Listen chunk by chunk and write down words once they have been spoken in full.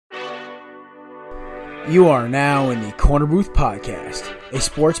You are now in the Corner Booth Podcast, a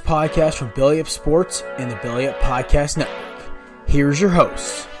sports podcast from Belly Up Sports and the Belly Up Podcast Network. Here's your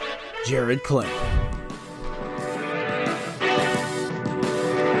host, Jared Klim.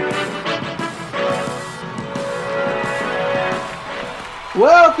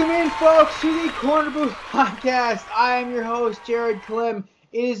 Welcome in, folks, to the Corner Booth Podcast. I am your host, Jared Klim.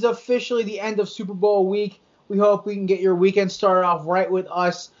 It is officially the end of Super Bowl week. We hope we can get your weekend started off right with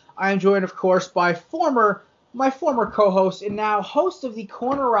us. I am joined, of course, by my former co-host and now host of the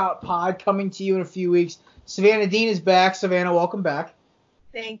Corner Route Pod, coming to you in a few weeks. Savannah Dean is back. Savannah, welcome back.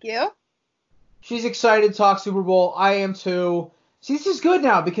 Thank you. She's excited to talk Super Bowl. I am too. See, this is good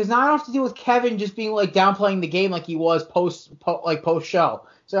now because now I don't have to deal with Kevin just being like downplaying the game like he was post show.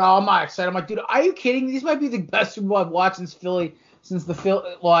 So I'm not excited. I'm like, dude, are you kidding me? This might be the best Super Bowl I've watched since the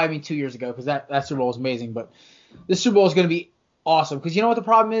Philly. Well, I mean 2 years ago because that Super Bowl was amazing. But this Super Bowl is going to be awesome because you know what the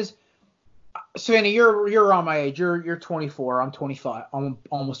problem is. Savannah, you're around my age. You're 24. I'm 25. I'm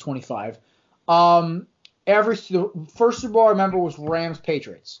almost 25. The first Super Bowl I remember was Rams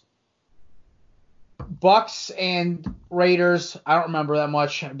Patriots. Bucks and Raiders, I don't remember that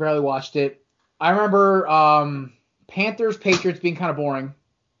much. I barely watched it. I remember Panthers Patriots being kind of boring.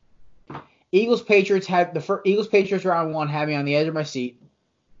 Eagles Patriots round one had me on the edge of my seat.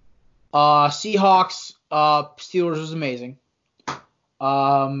 Seahawks Steelers was amazing.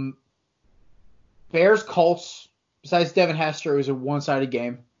 Bears Colts, besides Devin Hester, it was a one-sided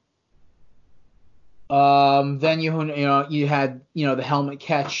game. Then you had the helmet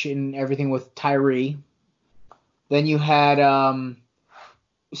catch and everything with Tyree. Then you had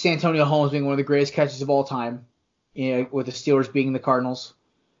Santonio Holmes being one of the greatest catches of all time, with the Steelers being the Cardinals.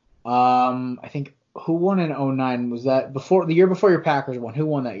 I think who won in 2009? Was that the year before your Packers won? Who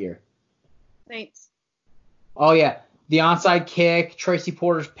won that year? Saints. Oh yeah, the onside kick, Tracy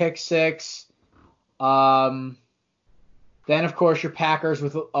Porter's pick six. Then, of course, your Packers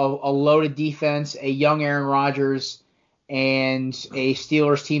with a loaded defense, a young Aaron Rodgers, and a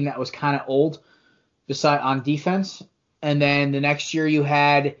Steelers team that was kind of old on defense. And then the next year you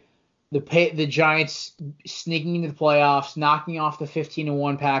had the Giants sneaking into the playoffs, knocking off the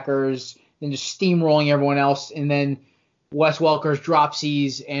 15-1 Packers, then just steamrolling everyone else. And then Wes Welker's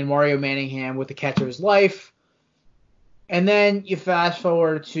dropsies and Mario Manningham with the catch of his life. And then you fast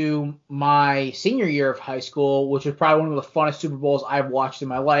forward to my senior year of high school, which was probably one of the funnest Super Bowls I've watched in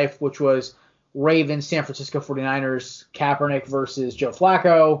my life, which was Ravens, San Francisco 49ers, Kaepernick versus Joe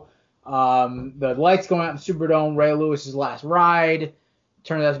Flacco. The lights going out in the Superdome, Ray Lewis's last ride.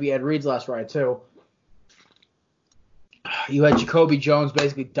 Turned out to be Ed Reed's last ride, too. You had Jacoby Jones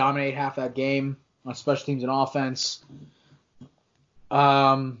basically dominate half that game on special teams and offense.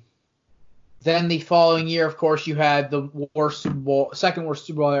 Then the following year, of course, you had the second worst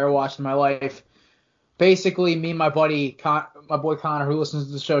Super Bowl I ever watched in my life. Basically, me and my boy Connor, who listens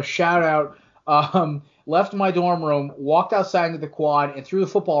to the show, shout out, left my dorm room, walked outside into the quad, and threw the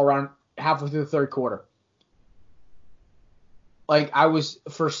football around halfway through the third quarter. Like, I was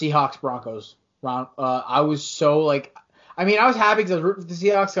for Seahawks Broncos round. I was so I was happy because I was rooting for the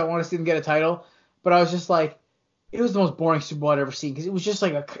Seahawks. I wanted to see them get a title, but I was just like. It was the most boring Super Bowl I'd ever seen because it was just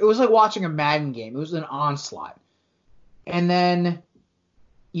it was like watching a Madden game. It was an onslaught. And then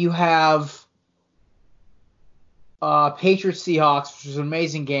you have Patriots Seahawks, which was an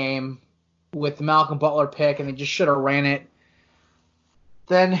amazing game with the Malcolm Butler pick, and they just should have ran it.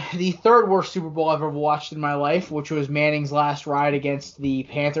 Then the third worst Super Bowl I've ever watched in my life, which was Manning's last ride against the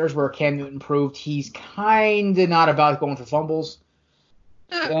Panthers, where Cam Newton proved he's kind of not about going for fumbles.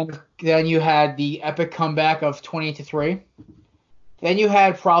 Then you had the epic comeback of 28-3. Then you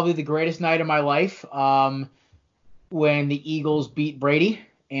had probably the greatest night of my life when the Eagles beat Brady,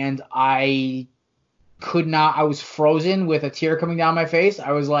 and I was frozen with a tear coming down my face.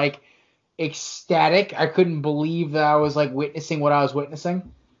 I was ecstatic. I couldn't believe that I was witnessing what I was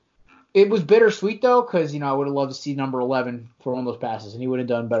witnessing. It was bittersweet though, because I would have loved to see number 11 for one of those passes, and he would have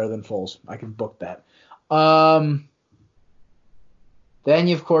done better than Foles. I can book that. Then,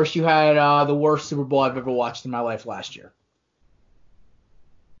 of course, you had the worst Super Bowl I've ever watched in my life last year,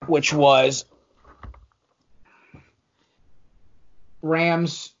 which was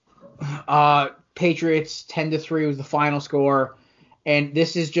Rams, Patriots 10-3 was the final score. And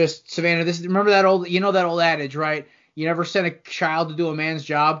this is just, Savannah, remember that old adage, right? You never send a child to do a man's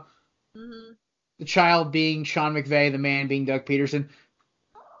job. Mm-hmm. The child being Sean McVay, the man being Doug Peterson.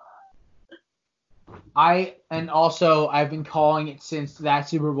 I've been calling it since that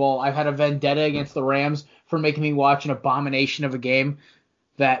Super Bowl. I've had a vendetta against the Rams for making me watch an abomination of a game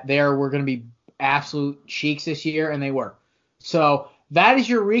that were going to be absolute cheeks this year, and they were. So that is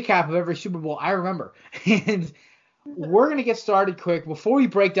your recap of every Super Bowl I remember. And we're going to get started quick. Before we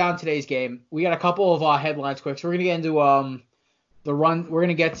break down today's game, we got a couple of headlines quick. So we're going to get into the run. We're going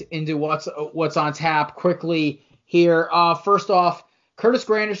to get into what's on tap quickly here. First off, Curtis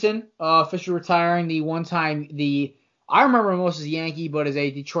Granderson officially retiring. I remember him most as a Yankee, but as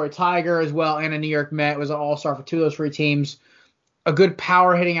a Detroit Tiger as well and a New York Met. Was an all-star for two of those three teams. A good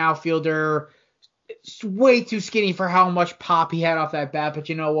power-hitting outfielder. It's way too skinny for how much pop he had off that bat, but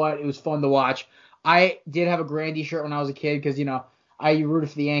you know what? It was fun to watch. I did have a Grandy shirt when I was a kid because, I rooted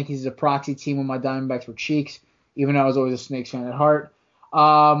for the Yankees as a proxy team when my Diamondbacks were Cheeks, even though I was always a Snakes fan at heart.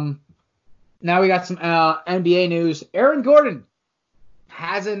 Now we got some NBA news. Aaron Gordon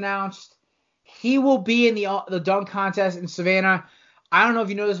has announced he will be in the dunk contest in Savannah. I don't know if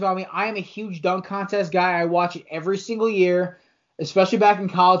you know this about me. I am a huge dunk contest guy. I watch it every single year, especially back in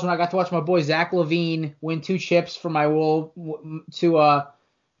college when I got to watch my boy Zach LaVine win 2 chips for my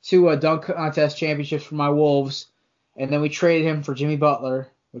two dunk contest championships for my Wolves, and then we traded him for Jimmy Butler,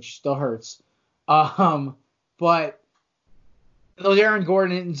 which still hurts. But those Aaron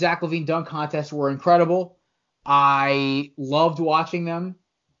Gordon and Zach LaVine dunk contests were incredible. I loved watching them,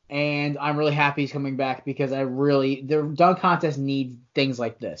 and I'm really happy he's coming back because the dunk contest needs things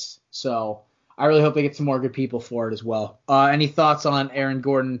like this. So I really hope they get some more good people for it as well. Any thoughts on Aaron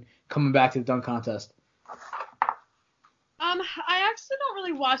Gordon coming back to the dunk contest? I actually don't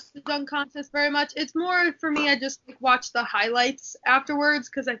really watch the dunk contest very much. It's more for me, I just watch the highlights afterwards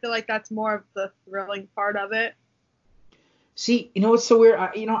because I feel like that's more of the thrilling part of it. See, what's so weird?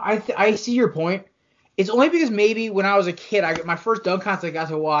 I see your point. It's only because maybe when I was a kid, my first dunk contest I got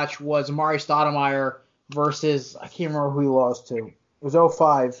to watch was Amari Stoudemire versus, I can't remember who he lost to. It was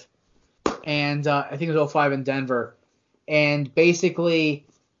 05, and I think it was 05 in Denver. And basically,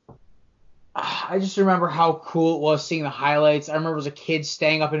 I just remember how cool it was seeing the highlights. I remember as a kid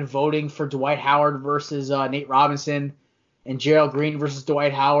staying up and voting for Dwight Howard versus Nate Robinson and Gerald Green versus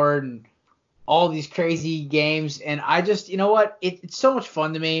Dwight Howard and all these crazy games. And I just, it's so much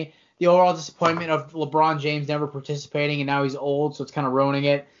fun to me. The overall disappointment of LeBron James never participating, and now he's old, so it's kind of ruining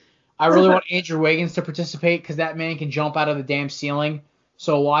it. I really want Andrew Wiggins to participate because that man can jump out of the damn ceiling.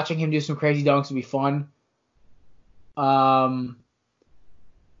 So watching him do some crazy dunks would be fun. I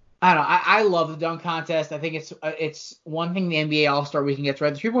don't know. I love the dunk contest. I think it's one thing the NBA All-Star Weekend gets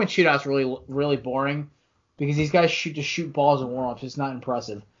right. The three-point shootout's really, really boring because these guys shoot balls in warm-ups. It's not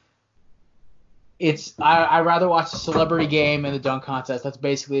impressive. I'd rather watch the celebrity game and the dunk contest. That's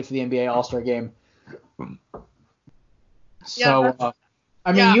basically it for the NBA All-Star Game. So,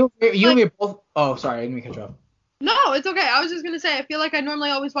 you and me both. Oh, sorry, I didn't mean to cut you off. No, it's okay. I was just gonna say I feel like I normally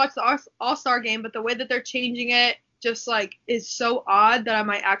always watch the All-Star Game, but the way that they're changing it just is so odd that I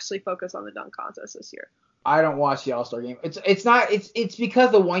might actually focus on the dunk contest this year. I don't watch the All-Star Game. It's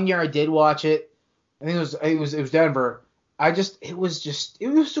because the one year I did watch it, I think it was Denver. There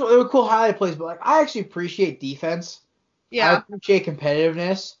were cool highlight plays, but I actually appreciate defense. Yeah. I appreciate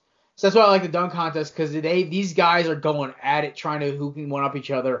competitiveness. So that's why I like the dunk contest because these guys are going at it, trying to who can one up each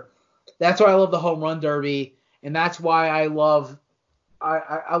other. That's why I love the home run derby, and that's why I love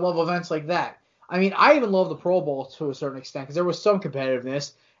events like that. I mean, I even love the Pro Bowl to a certain extent because there was some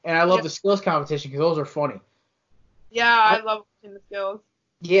competitiveness, and I love the skills competition because those are funny. Yeah, I love watching the skills.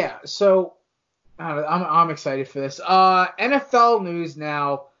 Yeah, so I'm excited for this. NFL news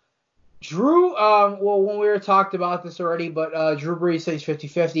now. Drew, when we were talked about this already, but Drew Brees says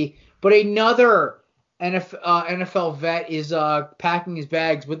 50-50. But another NFL vet is packing his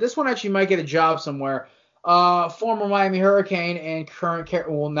bags, but this one actually might get a job somewhere. Former Miami Hurricane and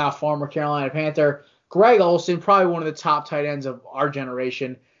now former Carolina Panther, Greg Olsen, probably one of the top tight ends of our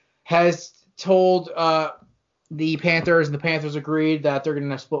generation, has told the Panthers, and the Panthers agreed that they're going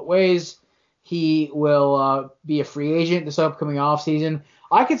to split ways. He will be a free agent this upcoming offseason.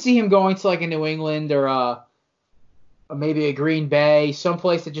 I could see him going to a New England or maybe a Green Bay,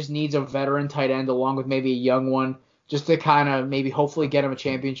 someplace that just needs a veteran tight end along with maybe a young one, just to kind of maybe hopefully get him a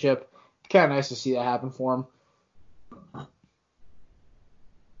championship. Kind of nice to see that happen for him.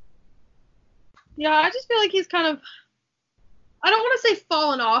 Yeah, I just feel like he's kind of, I don't want to say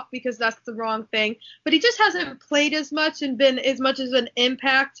fallen off because that's the wrong thing, but he just hasn't played as much and been as much as an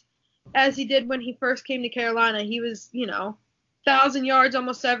impact as he did when he first came to Carolina. He was, 1,000 yards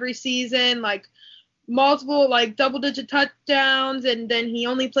almost every season, multiple double-digit touchdowns, and then he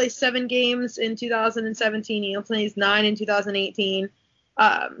only plays 7 games in 2017. He only plays 9 in 2018.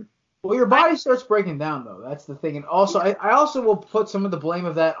 Well, your body starts breaking down, though. That's the thing. And also, I also will put some of the blame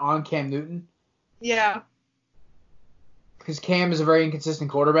of that on Cam Newton. Yeah. Because Cam is a very inconsistent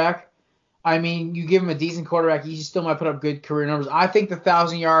quarterback. I mean, you give him a decent quarterback, he still might put up good career numbers. I think the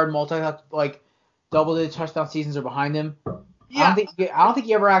 1,000-yard double-digit touchdown seasons are behind him. Yeah. I don't think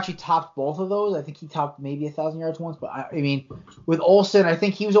he ever actually topped both of those. I think he topped maybe 1,000 yards once, but I mean, with Olsen, I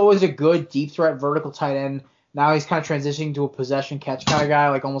think he was always a good deep threat vertical tight end. Now he's kind of transitioning to a possession catch kind of guy,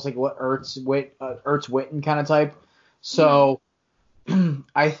 like almost like what Ertz Witten kind of type. So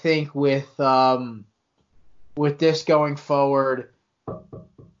I think with this going forward,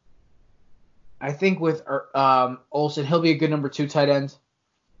 I think with Olsen, he'll be a good number 2 tight end.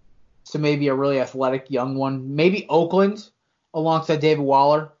 So maybe a really athletic young one. Maybe Oakland alongside David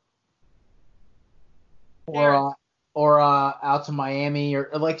Waller. Or out to Miami or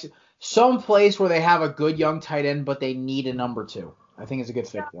like some place where they have a good young tight end, but they need a number 2. I think it's a good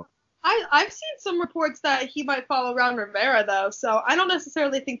fit for him. I've seen some reports that he might follow Ron Rivera, though, so I don't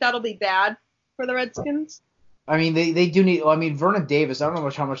necessarily think that'll be bad for the Redskins. I mean, they do need – I mean, Vernon Davis, I don't know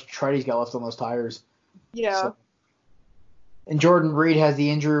how much tread he's got left on those tires. Yeah. So. And Jordan Reed has an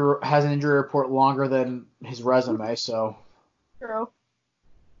injury report longer than his resume, so. True.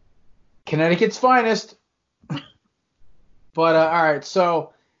 Connecticut's finest. But, all right,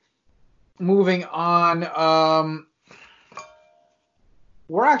 so moving on.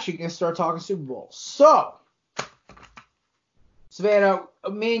 We're actually going to start talking Super Bowl. So, Savannah,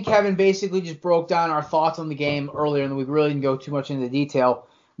 me and Kevin basically just broke down our thoughts on the game earlier, and we really didn't go too much into detail.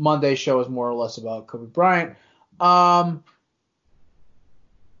 Monday's show was more or less about Kobe Bryant. Well,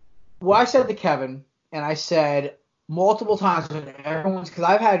 I said to Kevin, and I said multiple times, because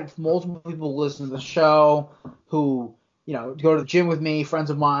I've had multiple people listen to the show who, go to the gym with me, friends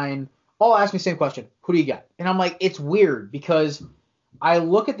of mine, all ask me the same question: who do you got? And I'm like, it's weird because I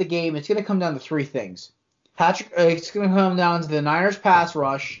look at the game. It's going to come down to 3 things. It's going to come down to the Niners pass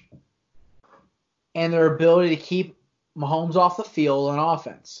rush and their ability to keep Mahomes off the field on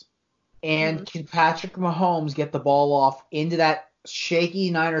offense. And can Patrick Mahomes get the ball off into that shaky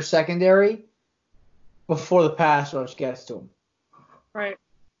Niners secondary before the pass rush gets to him? Right.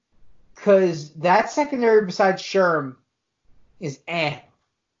 Because that secondary besides Sherm is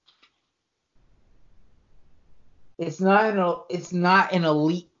It's not an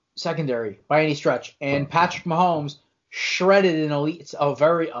elite secondary by any stretch. And Patrick Mahomes shredded an elite. It's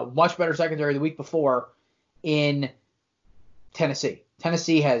a much better secondary the week before in Tennessee.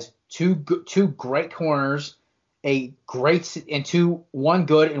 Tennessee has two great corners, one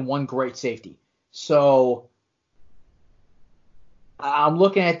good and one great safety. So I'm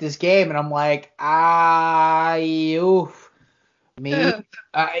looking at this game and I'm like, maybe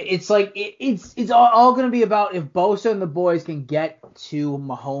it's like it's all going to be about if Bosa and the boys can get to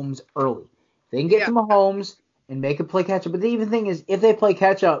Mahomes early. They can get to Mahomes and make a play catch up. But the even thing is, if they play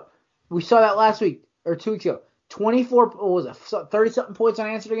catch up, we saw that last week or 2 weeks ago. 30-something points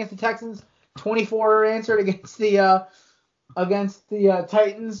unanswered against the Texans. 24 answered against the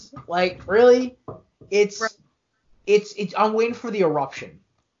Titans. Like, really, it's I'm waiting for the eruption.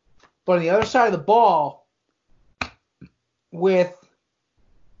 But on the other side of the ball, with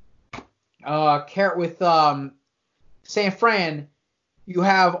San Fran, you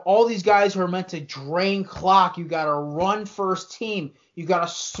have all these guys who are meant to drain clock. You got a run first team. You got a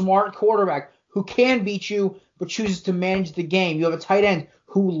smart quarterback who can beat you but chooses to manage the game. You have a tight end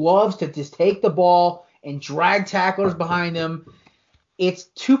who loves to just take the ball and drag tacklers behind him. It's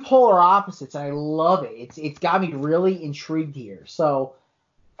 2 polar opposites, and I love it. It's got me really intrigued here. So,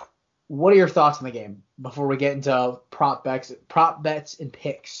 what are your thoughts on the game before we get into prop bets and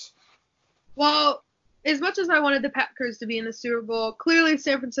picks? Well, as much as I wanted the Packers to be in the Super Bowl, clearly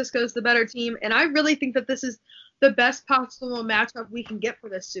San Francisco is the better team, and I really think that this is the best possible matchup we can get for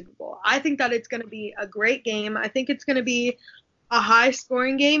this Super Bowl. I think that it's going to be a great game. I think it's going to be a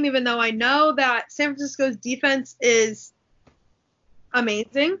high-scoring game, even though I know that San Francisco's defense is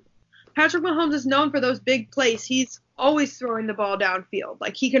amazing. Patrick Mahomes is known for those big plays. He's always throwing the ball downfield.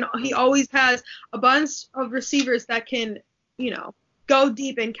 Like, he always has a bunch of receivers that can, go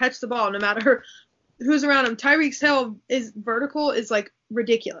deep and catch the ball no matter who's around him. Tyreek Hill is vertical is like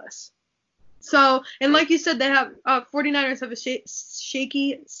ridiculous. So, and like you said, they have 49ers have a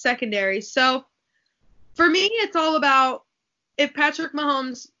shaky secondary. So, for me, it's all about if Patrick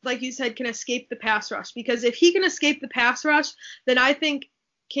Mahomes, like you said, can escape the pass rush. Because if he can escape the pass rush, then I think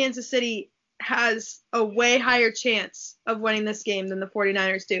Kansas City has a way higher chance of winning this game than the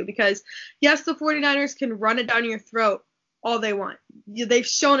 49ers do. Because, yes, the 49ers can run it down your throat all they want. They've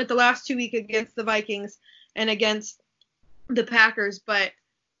shown it the last 2 weeks against the Vikings and against the Packers, but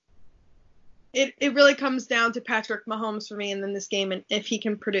it really comes down to Patrick Mahomes for me in this game, and if he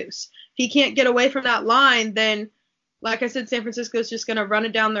can produce. If he can't get away from that line, then, like I said, San Francisco is just going to run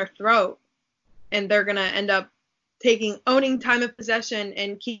it down their throat. and they're going to end up owning time of possession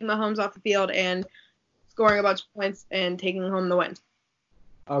and keeping Mahomes off the field and scoring a bunch of points and taking home the win.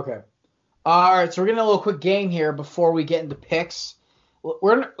 Okay. All right, so we're getting a little quick game here before we get into picks.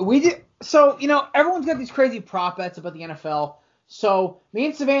 So everyone's got these crazy prop bets about the NFL. So me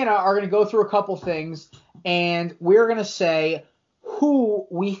and Savannah are going to go through a couple things, and we're going to say who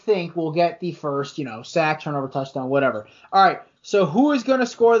we think will get the first, sack, turnover, touchdown, whatever. All right, so who is going to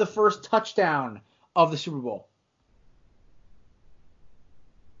score the first touchdown of the Super Bowl?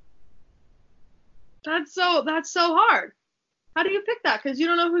 That's so hard. How do you pick that? Because you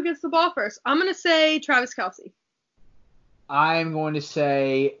don't know who gets the ball first. I'm going to say Travis Kelce. I'm going to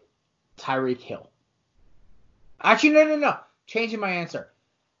say Tyreek Hill. Actually, no. Changing my answer.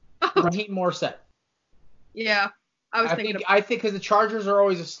 Raheem Morset. Yeah, I think because the Chargers are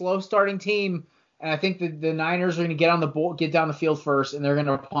always a slow starting team, and I think the Niners are going to get down the field first, and they're going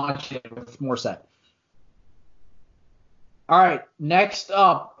to punch it with Morset. All right, next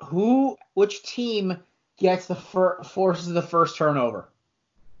up, which team gets forces the first turnover?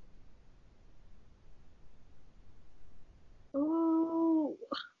 Oh,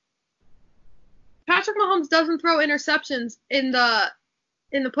 Patrick Mahomes doesn't throw interceptions in the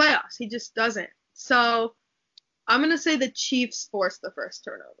playoffs. He just doesn't. So I'm gonna say the Chiefs force the first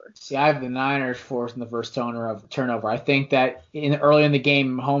turnover. See, I have the Niners forcing the first turnover. I think that early in the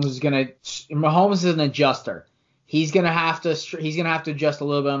game, Mahomes is an adjuster. He's gonna have to adjust a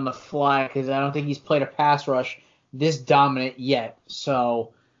little bit on the fly because I don't think he's played a pass rush this dominant yet.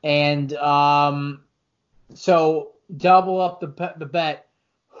 So double up the bet.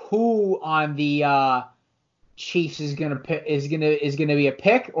 Who on the Chiefs is gonna be a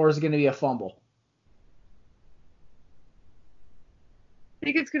pick, or is it gonna be a fumble? I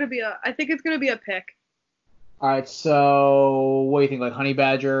think it's gonna be a pick. All right. So what do you think? Like Honey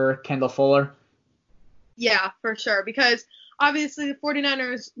Badger, Kendall Fuller? Yeah, for sure. Because obviously the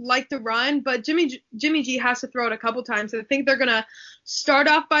 49ers like to run, but Jimmy G has to throw it a couple times. I think they're going to start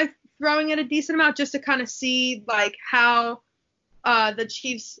off by throwing it a decent amount just to kind of see like how the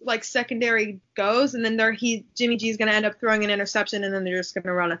Chiefs like secondary goes, and then Jimmy G is going to end up throwing an interception, and then they're just going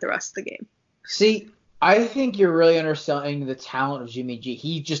to run it the rest of the game. See, I think you're really underselling the talent of Jimmy G.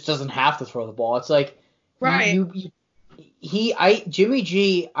 He just doesn't have to throw the ball. It's like right. Jimmy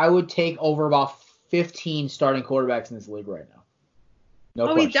G, I would take over about 15 starting quarterbacks in this league right now. No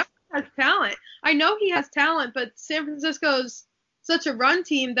question. He definitely has talent. I know he has talent, but San Francisco's such a run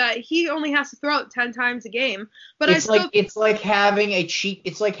team that he only has to throw it 10 times a game. But it's like having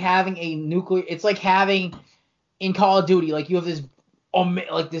in Call of Duty, like you have this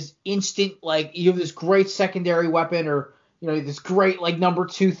this instant, like you have this great secondary weapon, or this great like number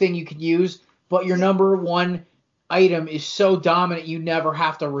 2 thing you could use, but your number 1 item is so dominant you never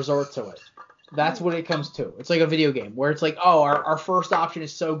have to resort to it. That's what it comes to. It's like a video game where it's like, oh, our first option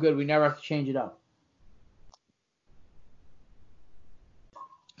is so good we never have to change it up.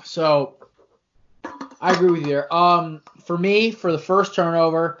 So I agree with you there. For me, for the first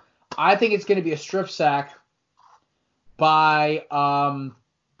turnover, I think it's going to be a strip sack by one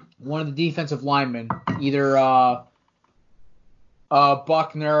of the defensive linemen, either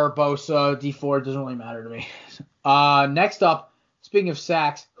Buckner, Bosa, D4. Doesn't really matter to me. Next up. Speaking of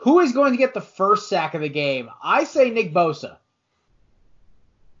sacks, who is going to get the first sack of the game? I say Nick Bosa.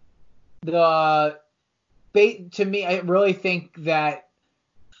 To me, I really think that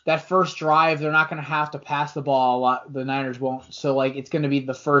first drive, they're not going to have to pass the ball a lot. The Niners won't. So, it's going to be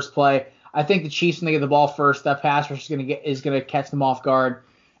the first play. I think the Chiefs, when they get the ball first, that pass rush is going to catch them off guard.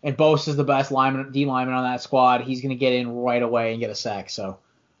 And Bosa is the best D lineman on that squad. He's going to get in right away and get a sack. So.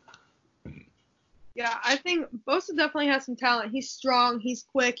 Yeah, I think Bosa definitely has some talent. He's strong, he's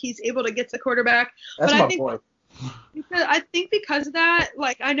quick, he's able to get to the quarterback. That's my boy. I think because of that,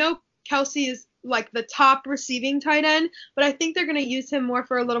 I know Kelce is the top receiving tight end, but I think they're going to use him a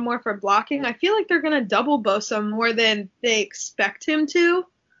little more for blocking. I feel like they're going to double Bosa more than they expect him to.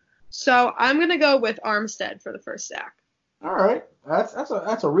 So I'm going to go with Armstead for the first sack. All right, that's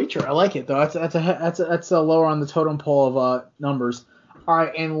a reacher. I like it though. That's a lower on the totem pole of numbers. All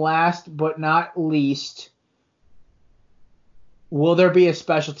right, and last but not least, will there be a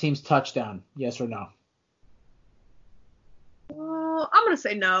special teams touchdown? Yes or no? I'm going to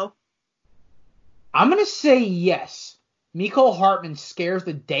say no. I'm going to say yes. Mecole Hardman scares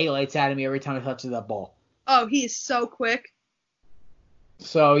the daylights out of me every time he touches that ball. Oh, he is so quick.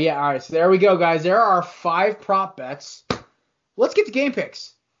 So, yeah, all right. So there we go, guys. There are 5 prop bets. Let's get to game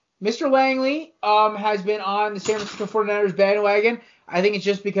picks. Mr. Langley has been on the San Francisco 49ers bandwagon. I think it's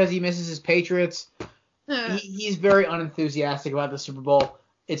just because he misses his Patriots. He's very unenthusiastic about the Super Bowl.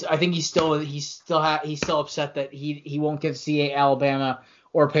 I think he's still upset that he won't get to see a Alabama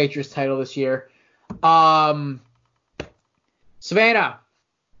or Patriots title this year. Savannah,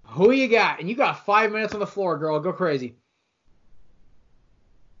 who you got? And you got 5 minutes on the floor, girl. Go crazy.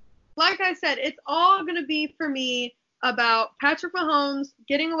 Like I said, it's all going to be for me about Patrick Mahomes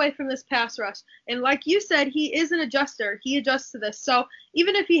getting away from this pass rush. And like you said, he is an adjuster. He adjusts to this. So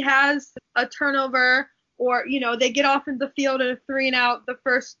even if he has a turnover or, they get off in the field and a 3-and-out the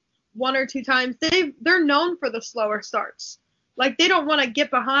first 1 or 2 times, they're known for the slower starts. Like, they don't want to get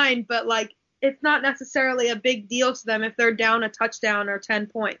behind, but, like, it's not necessarily a big deal to them if they're down a touchdown or 10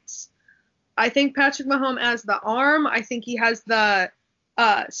 points. I think Patrick Mahomes has the arm. I think he has the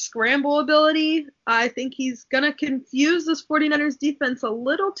scramble ability. I think he's going to confuse this 49ers defense a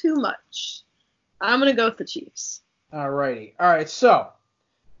little too much. I'm going to go with the Chiefs. Alrighty. All right, so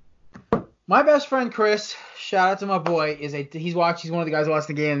my best friend Chris, shout out to my boy, he's one of the guys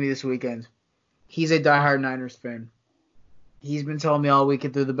watching the game with me this weekend. He's a diehard Niners fan. He's been telling me all week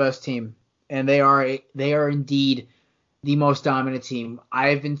that they're the best team, and they are indeed the most dominant team.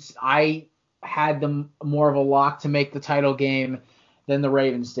 I had them more of a lock to make the title game than the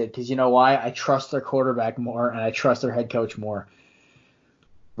Ravens did, because you know why? I trust their quarterback more, and I trust their head coach more.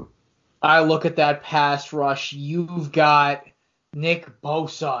 I look at that pass rush. You've got Nick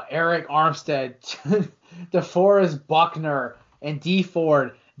Bosa, Eric Armstead, DeForest Buckner, and D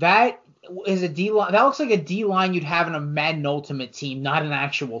Ford. That is a D line. That looks like a D line you'd have in a Madden Ultimate team, not an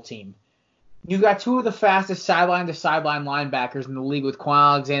actual team. You've got 2 of the fastest sideline to sideline linebackers in the league with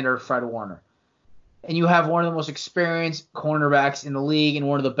Quan Alexander and Fred Warner. And you have one of the most experienced cornerbacks in the league and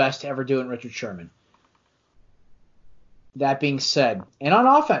one of the best to ever do it in Richard Sherman. That being said, and on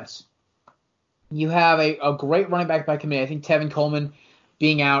offense, you have a great running back by committee. I think Tevin Coleman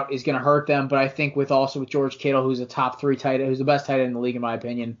being out is going to hurt them, but I think with George Kittle, who's a top 3 tight end, who's the best tight end in the league in my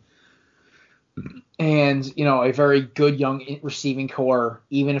opinion, and a very good young receiving core.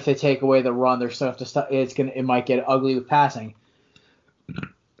 Even if they take away the run, there's stuff it might get ugly with passing.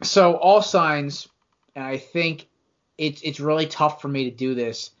 So all signs, and I think it's really tough for me to do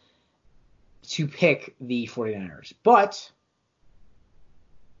this, to pick the 49ers. But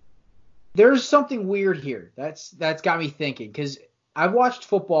there's something weird here that's got me thinking, because I've watched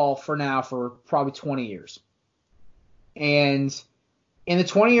football for probably 20 years. And in the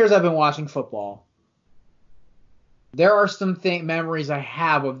 20 years I've been watching football, there are some memories I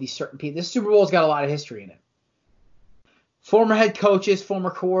have of these certain people. This Super Bowl's got a lot of history in it. Former head coaches,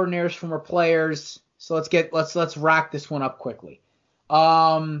 former coordinators, former players. So let's rack this one up quickly.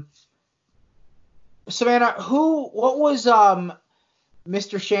 Savannah, what was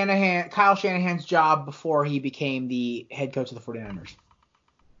Mr. Kyle Shanahan's job before he became the head coach of the 49ers?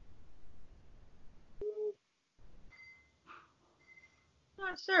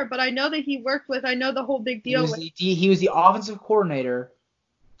 Not sure, but I know that I know the whole big deal with. He was the offensive coordinator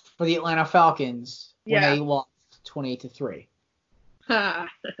for the Atlanta Falcons when they lost 28-3.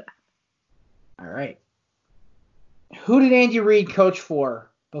 All right. Who did Andy Reid coach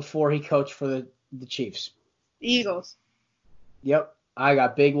for before he coached for the Chiefs? The Eagles. Yep. I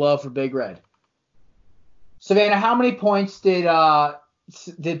got big love for Big Red. Savannah, how many points did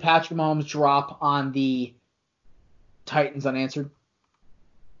Patrick Mahomes drop on the Titans unanswered?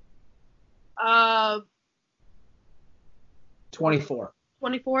 24.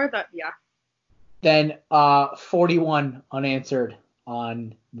 24? Yeah. Then 41 unanswered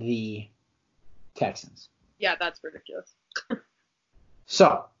on the Texans. Yeah, that's ridiculous.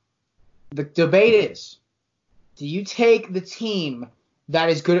 So, the debate is, do you take the team that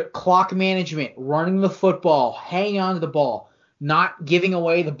is good at clock management, running the football, hanging on to the ball, not giving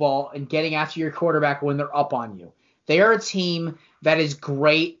away the ball, and getting after your quarterback when they're up on you? They are a team that is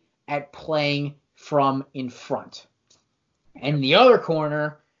great at playing from in front. And in the other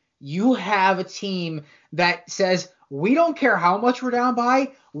corner, you have a team that says, we don't care how much we're down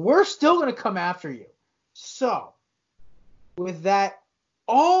by, we're still going to come after you. So, with that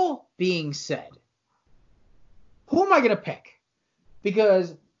all being said, who am I going to pick?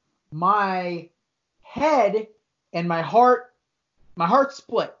 Because my head and my heart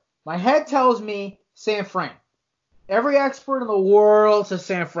split. My head tells me San Fran. Every expert in the world says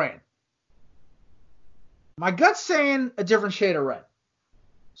San Fran. My gut's saying a different shade of red.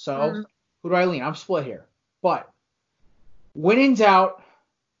 So, who do I lean? I'm split here. But, when in doubt,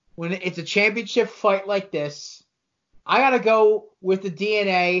 when it's a championship fight like this, I got to go with the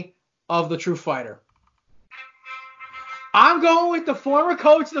DNA of the true fighter. I'm going with the former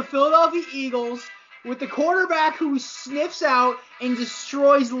coach of the Philadelphia Eagles, with the quarterback who sniffs out and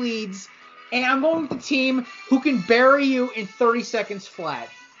destroys leads, and I'm going with the team who can bury you in 30 seconds flat.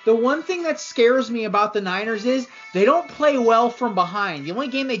 The one thing that scares me about the Niners is they don't play well from behind. The only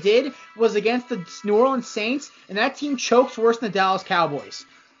game they did was against the New Orleans Saints, and that team chokes worse than the Dallas Cowboys.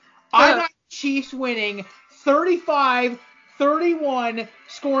 I got the Chiefs winning 35-31,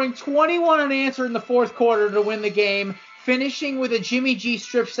 scoring 21 unanswered in the fourth quarter to win the game, finishing with a Jimmy G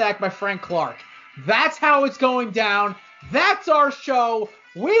strip sack by Frank Clark. That's how it's going down. That's our show.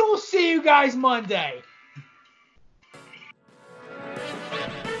 We will see you guys Monday.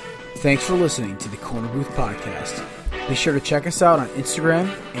 Thanks for listening to the Corner Booth Podcast. Be sure to check us out on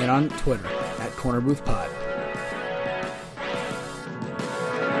Instagram and on Twitter at Corner Booth Pod.